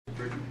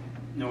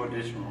No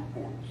additional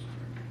reports.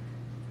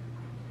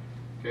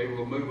 Okay,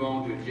 we'll move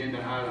on to agenda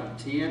item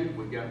 10.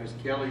 We've got Ms.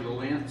 Kelly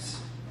Lowndes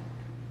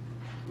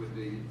with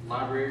the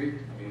library,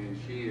 and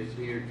she is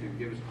here to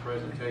give us a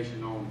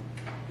presentation on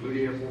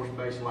Moody Air Force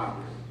Base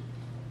Library.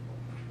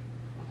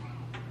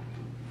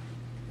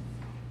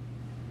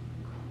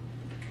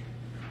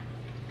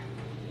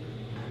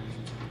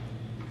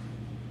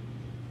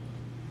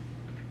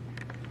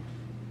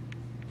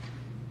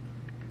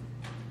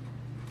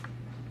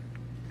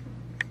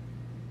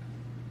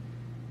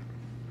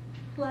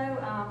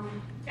 Hello,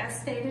 as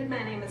stated,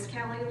 my name is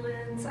Kelly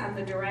Lowndes. I'm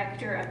the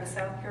director of the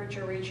South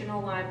Georgia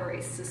Regional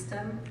Library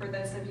System. For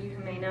those of you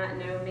who may not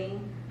know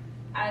me,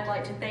 I'd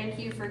like to thank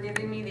you for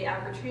giving me the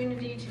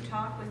opportunity to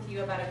talk with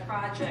you about a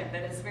project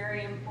that is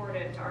very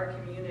important to our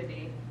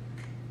community.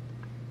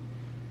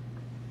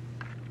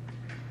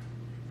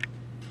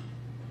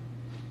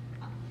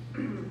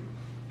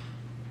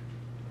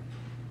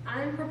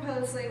 I'm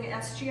proposing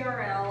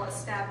SGRL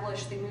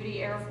establish the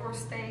Moody Air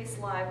Force Base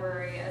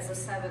Library as a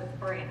 7th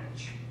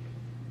branch.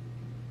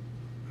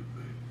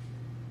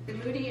 The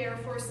Moody Air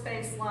Force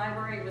Base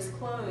Library was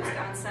closed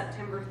on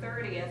September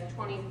 30th,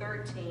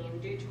 2013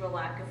 due to a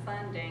lack of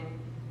funding.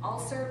 All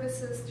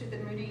services to the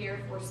Moody Air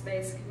Force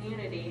Base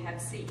community have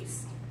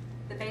ceased.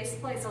 The base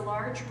plays a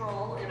large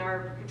role in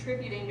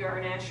contributing to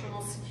our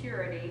national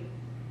security,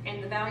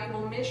 and the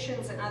valuable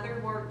missions and other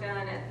work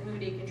done at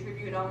Moody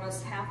contribute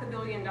almost $500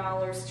 million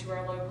to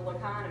our local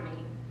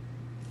economy.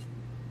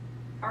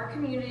 Our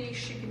community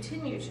should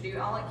continue to do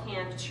all it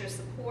can to show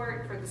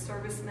support for the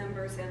service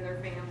members and their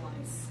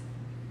families.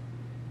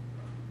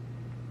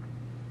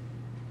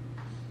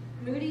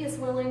 Moody is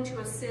willing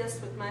to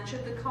assist with much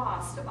of the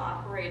cost of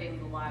operating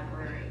the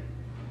library.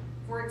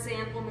 For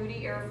example,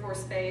 Moody Air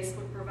Force Base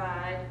would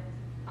provide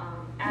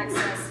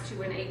access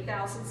to an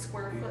 8,000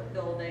 square foot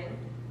building.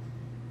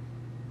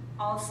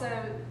 Also,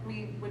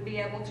 we would be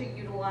able to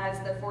utilize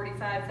the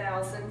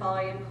 45,000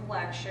 volume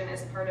collection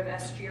as part of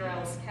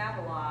SGRL's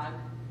catalog.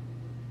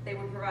 They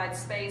would provide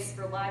space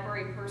for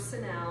library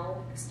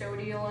personnel,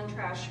 custodial and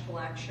trash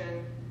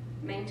collection,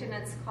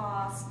 maintenance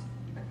cost,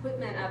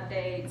 equipment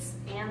updates,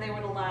 and they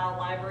would allow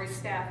library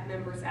staff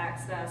members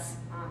access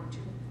to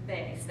the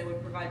base. They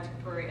would provide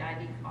temporary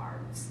ID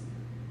cards.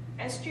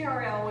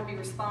 SGRL would be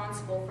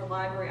responsible for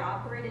library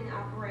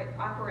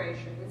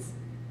operations,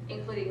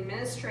 including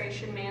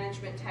administration,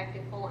 management,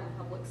 technical, and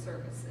public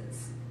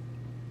services.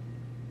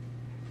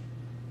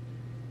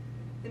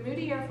 The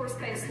Moody Air Force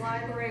Base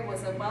Library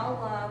was a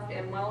well-loved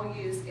and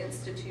well-used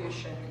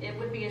institution. It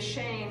would be a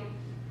shame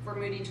for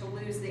Moody to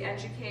lose the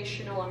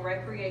educational and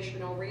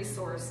recreational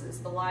resources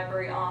the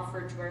library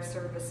offered to our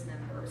service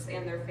members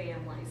and their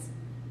families.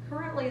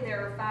 Currently,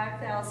 there are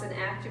 5,000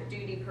 active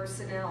duty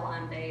personnel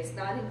on base,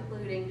 not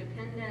including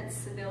dependents,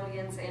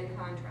 civilians, and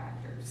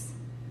contractors.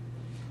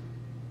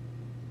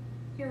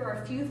 Here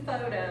are a few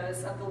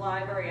photos of the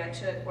library I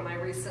took when I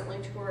recently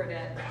toured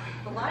it.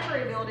 The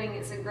library building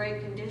is in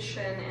great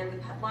condition,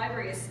 and the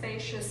library is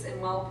spacious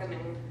and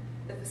welcoming.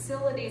 The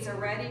facilities are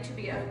ready to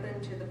be open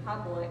to the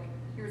public.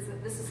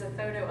 This is a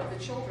photo of the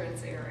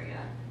children's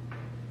area.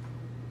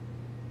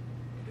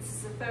 This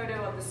is a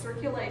photo of the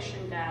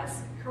circulation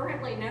desk.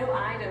 Currently, no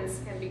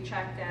items can be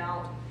checked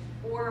out,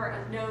 or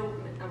no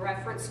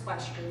reference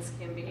questions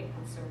can be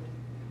answered.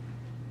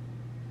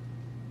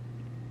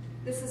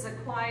 This is a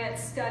quiet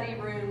study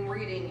room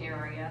reading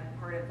area,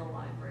 part of the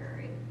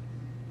library.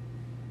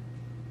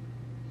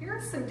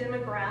 Here's some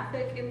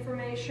demographic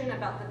information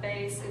about the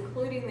base,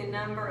 including the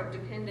number of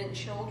dependent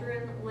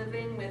children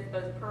living with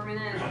both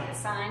permanent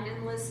assigned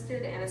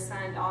enlisted and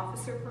assigned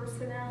officer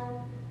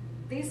personnel.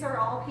 These are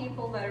all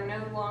people that are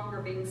no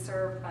longer being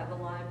served by the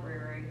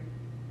library.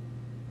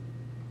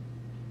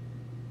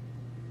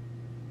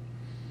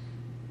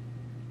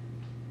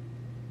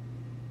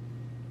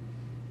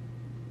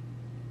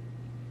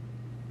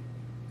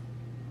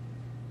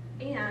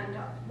 And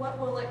what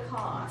will it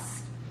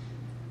cost?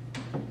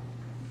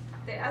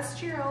 The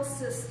SGRL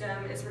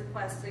system is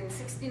requesting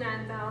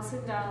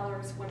 $69,000,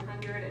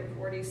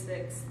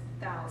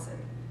 $146,000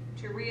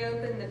 to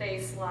reopen the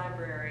base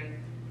library.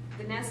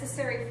 The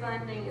necessary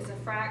funding is a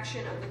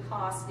fraction of the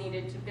cost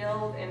needed to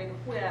build and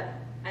equip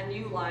a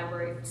new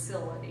library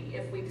facility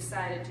if we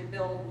decided to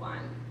build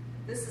one.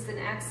 This is an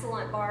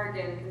excellent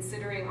bargain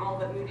considering all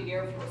that Moody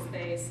Air Force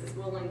Base is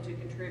willing to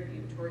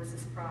contribute towards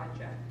this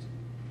project.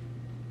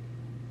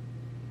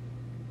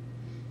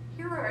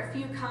 Here are a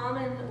few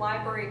common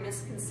library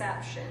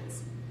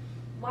misconceptions.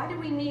 Why do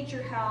we need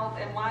your help,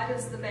 and why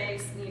does the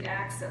base need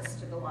access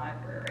to the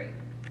library?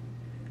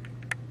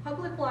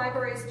 Public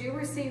libraries do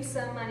receive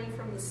some money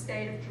from the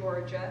state of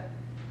Georgia,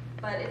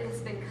 but it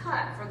has been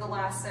cut for the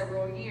last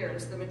several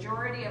years. The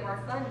majority of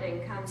our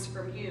funding comes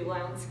from you,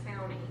 Lowndes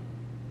County.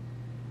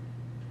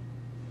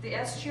 The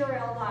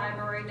SGRL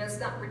library does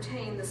not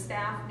retain the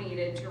staff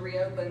needed to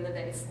reopen the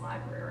base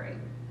library.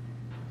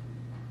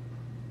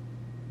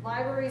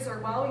 Libraries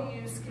are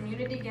well-used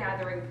community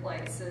gathering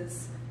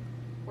places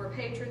where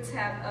patrons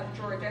of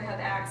Georgia have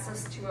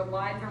access to a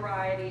wide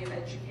variety of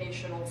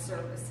educational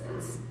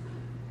services.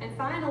 And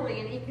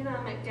finally, in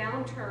economic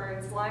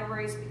downturns,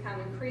 libraries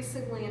become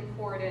increasingly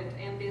important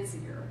and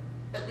busier.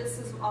 But this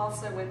is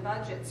also when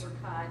budgets are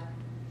cut.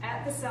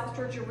 At the South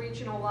Georgia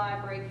Regional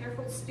Library,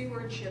 careful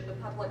stewardship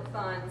of public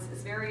funds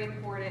is very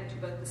important to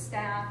both the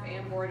staff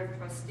and Board of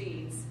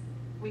Trustees.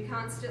 We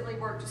constantly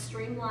work to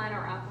streamline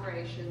our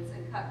operations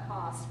and cut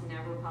costs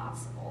whenever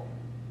possible.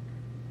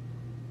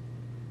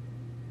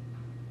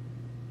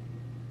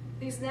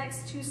 These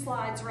next two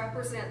slides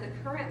represent the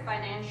current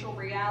financial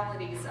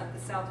realities of the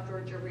South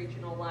Georgia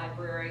Regional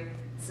Library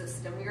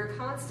system. We are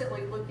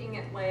constantly looking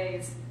at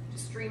ways to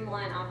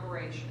streamline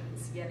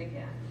operations yet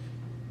again.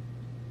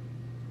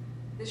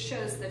 This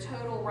shows the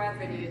total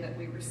revenue that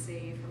we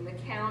receive from the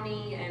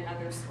county and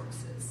other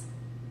sources.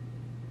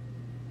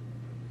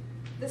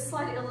 This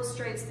slide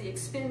illustrates the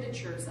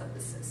expenditures of the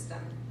system.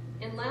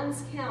 In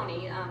Lowndes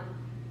County,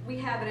 we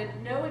have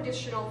no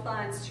additional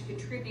funds to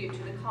contribute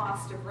to the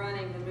cost of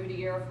running the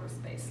Moody Air Force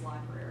Base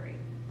Library.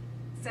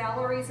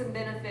 Salaries and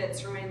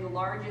benefits remain the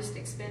largest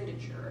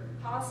expenditure.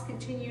 Costs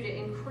continue to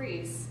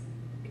increase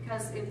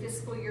because in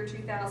fiscal year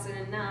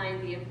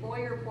 2009, the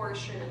employer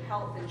portion of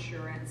health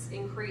insurance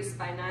increased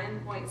by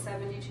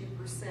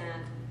 9.72%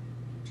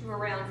 to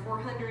around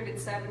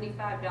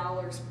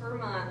 $475 per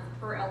month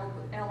per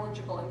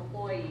eligible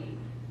employee.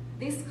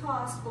 These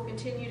costs will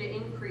continue to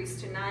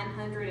increase to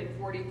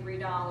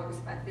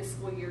 $943 by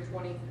fiscal year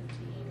 2015.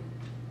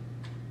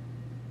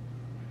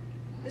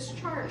 This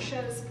chart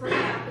shows per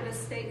capita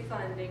state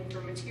funding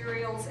for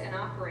materials and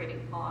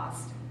operating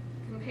costs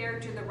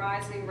compared to the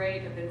rising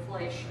rate of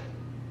inflation.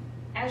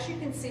 As you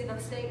can see, the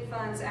state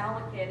funds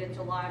allocated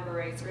to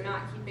libraries are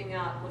not keeping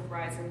up with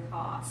rising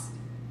costs.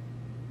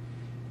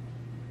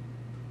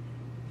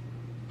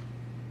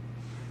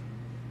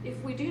 If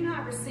we do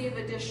not receive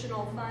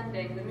additional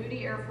funding, the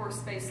Moody Air Force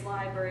Base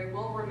Library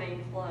will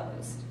remain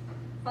closed.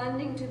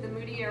 Funding to the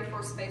Moody Air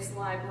Force Base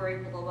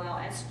Library will allow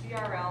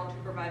SGRL to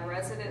provide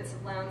residents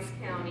of Lowndes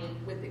County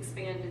with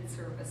expanded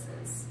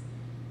services.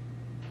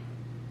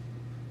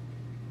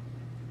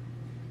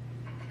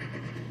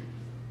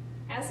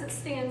 As it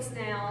stands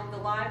now, the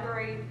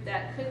library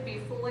that could be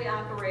fully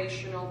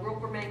operational will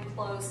remain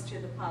closed to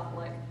the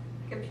public.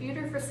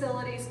 Computer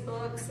facilities,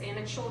 books, and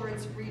a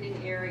children's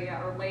reading area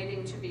are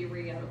waiting to be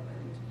reopened.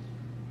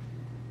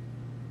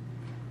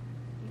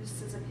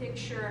 This is a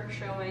picture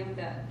showing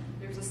that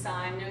there's a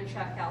sign, no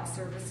checkout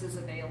services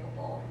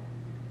available.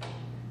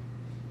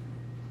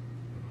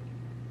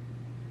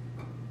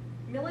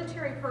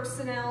 Military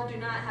personnel do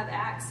not have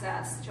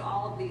access to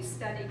all of these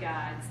study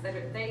guides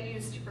that they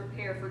use to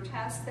prepare for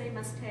tests they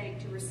must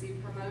take to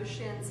receive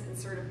promotions and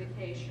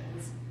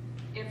certifications.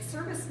 If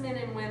servicemen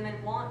and women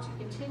want to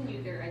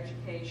continue their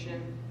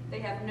education, they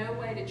have no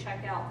way to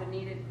check out the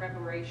needed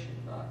preparation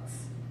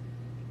books.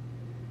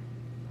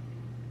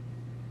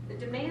 The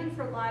demand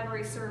for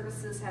library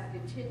services have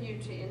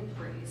continued to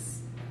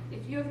increase.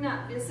 If you have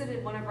not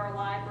visited one of our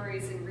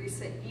libraries in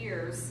recent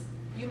years,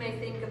 you may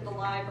think of the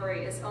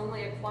library as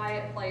only a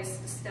quiet place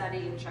to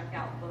study and check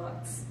out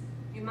books.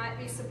 You might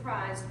be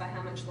surprised by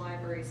how much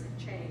libraries have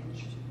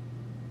changed.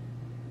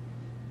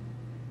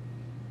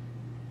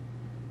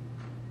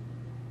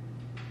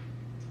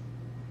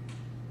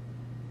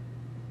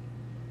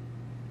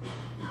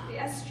 The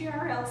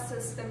SGRL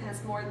system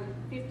has more than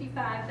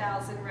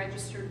 55,000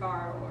 registered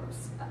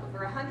borrowers.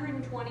 Over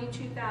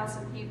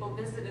 122,000 people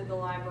visited the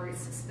library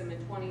system in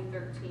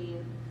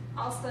 2013.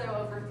 Also,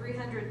 over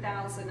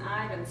 300,000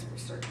 items were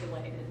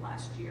circulated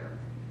last year.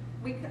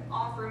 We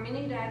offer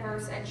many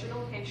diverse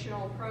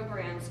educational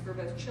programs for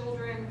both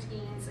children,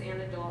 teens,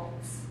 and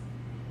adults.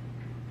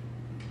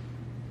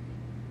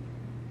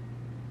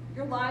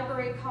 Your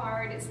library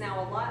card is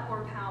now a lot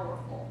more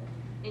powerful.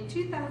 In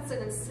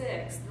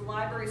 2006, the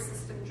library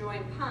system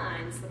joined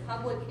PINES, the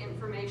Public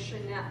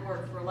Information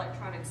Network for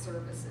Electronic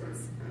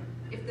Services.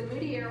 If the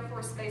Moody Air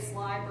Force Base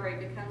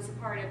Library becomes a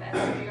part of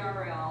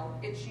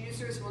SGRL, its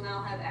users will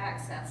now have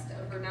access to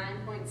over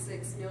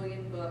 9.6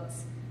 million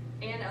books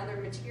and other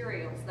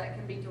materials that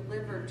can be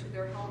delivered to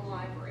their home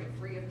library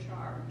free of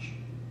charge.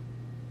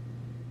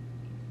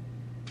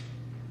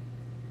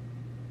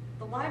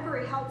 The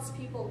library helps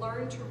people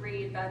learn to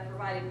read by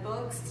providing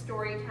books,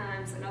 story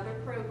times, and other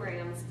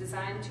programs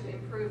designed to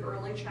improve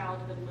early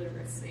childhood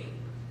literacy.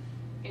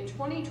 In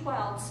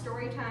 2012,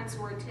 story times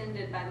were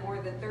attended by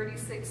more than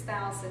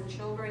 36,000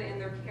 children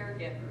and their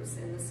caregivers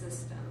in the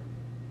system.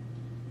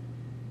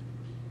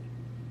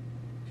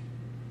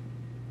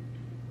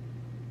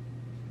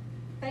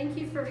 Thank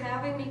you for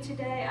having me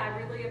today. I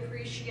really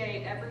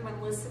appreciate everyone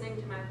listening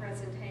to my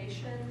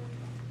presentation.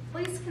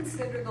 Please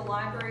consider the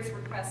library's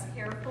request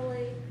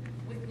carefully.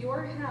 With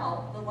your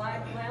help, the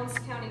Lowndes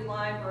County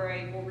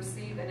Library will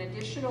receive an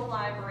additional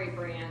library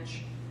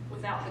branch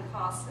without the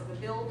cost of a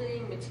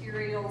building,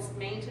 materials,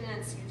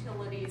 maintenance,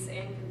 utilities,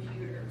 and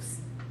computers.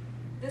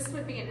 This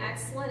would be an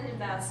excellent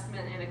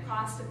investment and a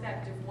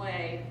cost-effective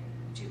way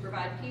to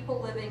provide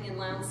people living in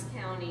Lowndes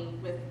County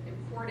with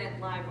important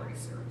library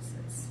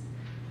services.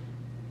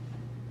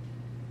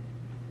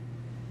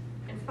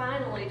 And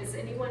finally, does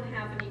anyone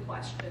have any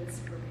questions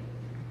for me?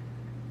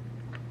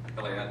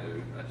 Kelly, I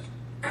do. I just,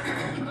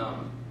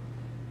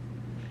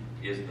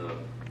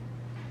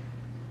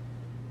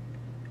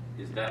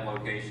 is that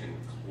location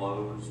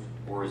closed,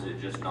 or is it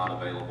just not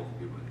available for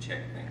people to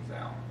check things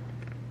out?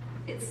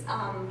 It's,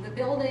 the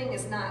building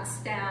is not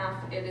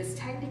staffed, it is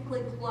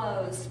technically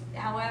closed,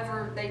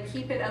 however, they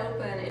keep it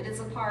open. It is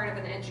a part of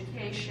an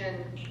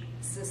education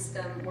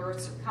system where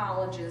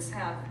colleges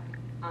have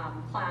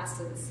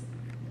classes.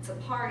 It's a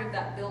part of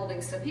that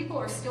building, so people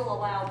are still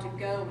allowed to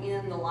go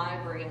in the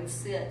library and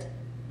sit,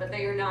 but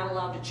they are not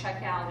allowed to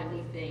check out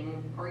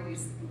anything or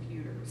use the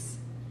computers.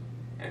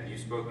 Have you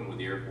spoken with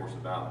the Air Force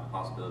about the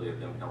possibility of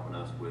them helping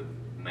us with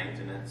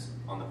maintenance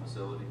on the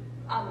facility?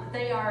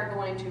 They are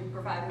going to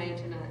provide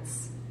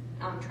maintenance,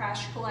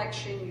 trash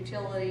collection,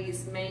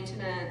 utilities,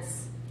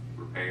 maintenance,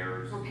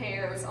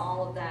 repairs,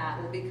 all of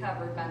that will be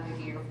covered by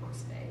the Air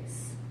Force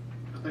Base.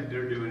 I think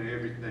they're doing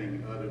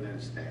everything other than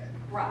staff.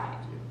 Right.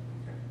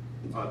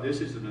 This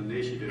is an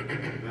initiative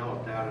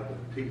developed out of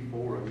the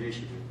P4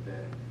 initiative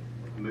that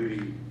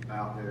Moody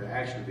out there,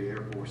 actually the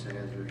Air Force has.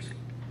 There's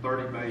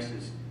 30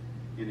 bases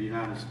in the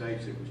United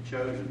States that was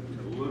chosen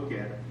to look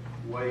at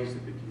ways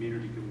that the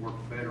community can work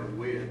better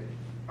with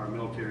our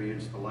military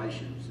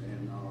installations,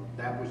 and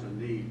that was a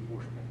need. Of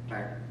course,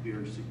 back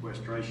during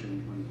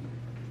sequestration, when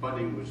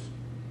funding was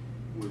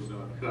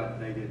cut,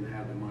 they didn't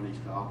have the monies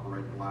to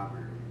operate the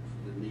library.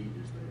 The need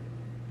is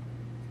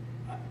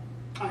there.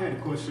 I had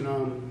a question.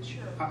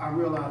 Sure. I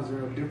realize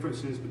there are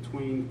differences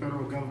between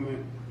federal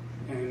government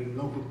and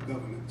local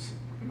governments,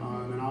 and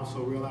I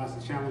also realize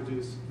the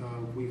challenges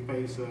we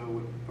face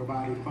with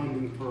providing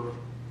funding for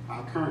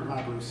our current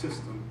library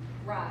system.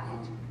 Right.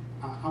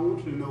 I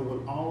want you to know,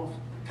 will all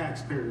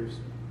taxpayers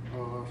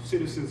or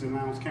citizens in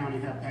Lowndes County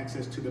have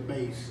access to the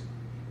base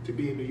to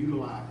be able to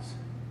utilize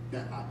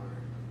that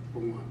library, for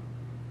one?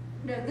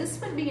 No, this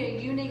would be a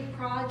unique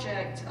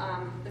project,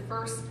 the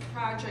first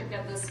project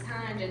of this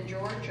kind in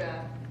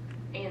Georgia,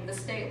 and the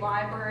state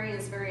library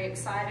is very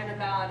excited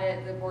about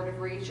it. The Board of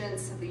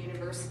Regents of the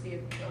University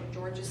of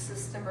Georgia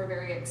system are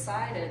very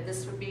excited.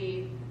 This would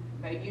be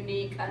a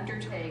unique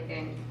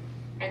undertaking,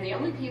 and the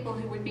only people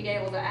who would be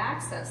able to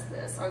access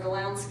this are the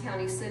Lowndes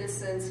County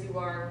citizens who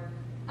are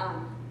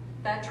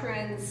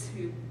veterans,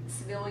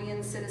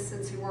 civilian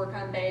citizens who work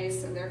on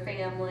base and their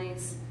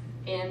families,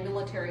 and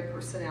military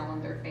personnel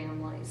and their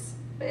families.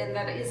 And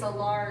that is a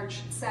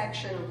large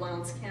section of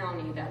Lowndes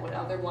County that would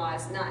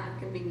otherwise not have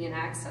convenient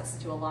access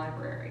to a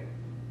library.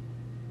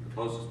 The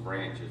closest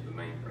branch is the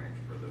main branch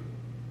for the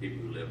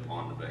people who live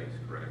on the base,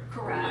 correct?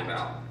 Correct. Or live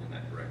out in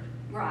that direction.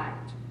 Right.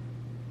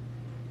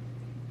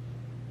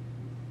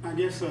 I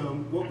guess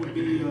what would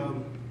be,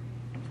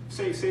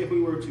 say if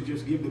we were to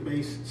just give the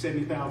base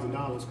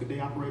 $70,000, could they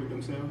operate it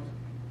themselves?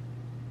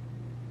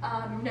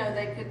 No,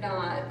 they could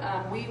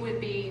not. We would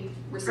be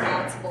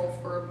responsible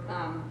for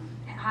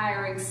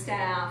hiring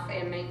staff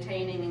and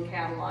maintaining and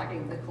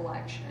cataloging the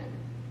collection.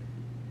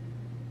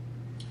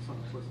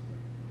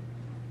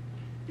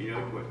 Any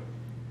other questions?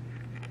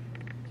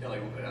 Kelly,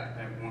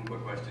 I have one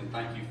quick question.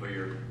 Thank you for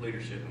your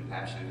leadership and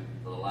passion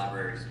for the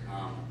libraries.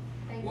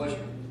 Thank you.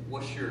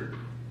 What's your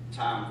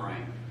time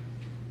frame?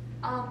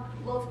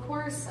 Well, of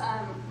course,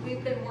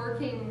 we've been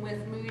working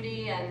with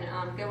Moody and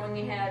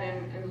going ahead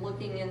and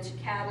looking into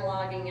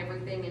cataloging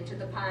everything into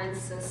the PINE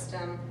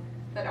system.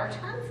 But our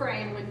time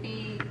frame would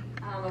be,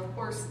 of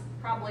course,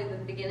 probably the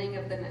beginning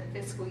of the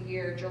fiscal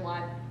year,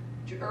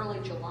 early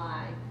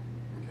July.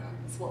 Okay.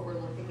 That's what we're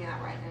looking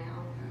at right now.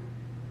 Okay.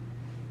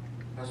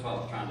 That's what I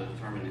was trying to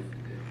determine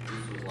if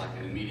this was like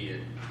an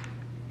immediate,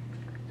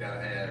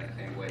 gotta have,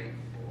 can't wait,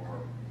 or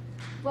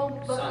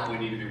Well, but, something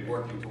we need to be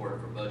working toward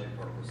for budget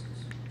purposes.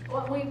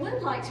 well, we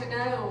would like to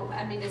know,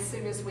 I mean, as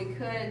soon as we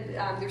could.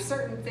 There's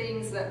certain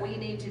things that we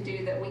need to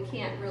do that we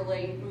can't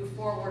really move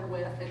forward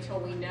with until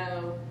we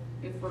know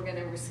if we're going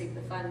to receive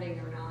the funding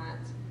or not.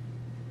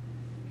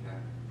 Okay.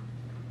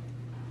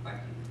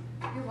 Thank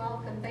you. You're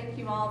welcome. Thank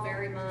you all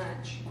very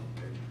much.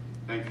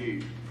 Thank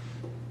you.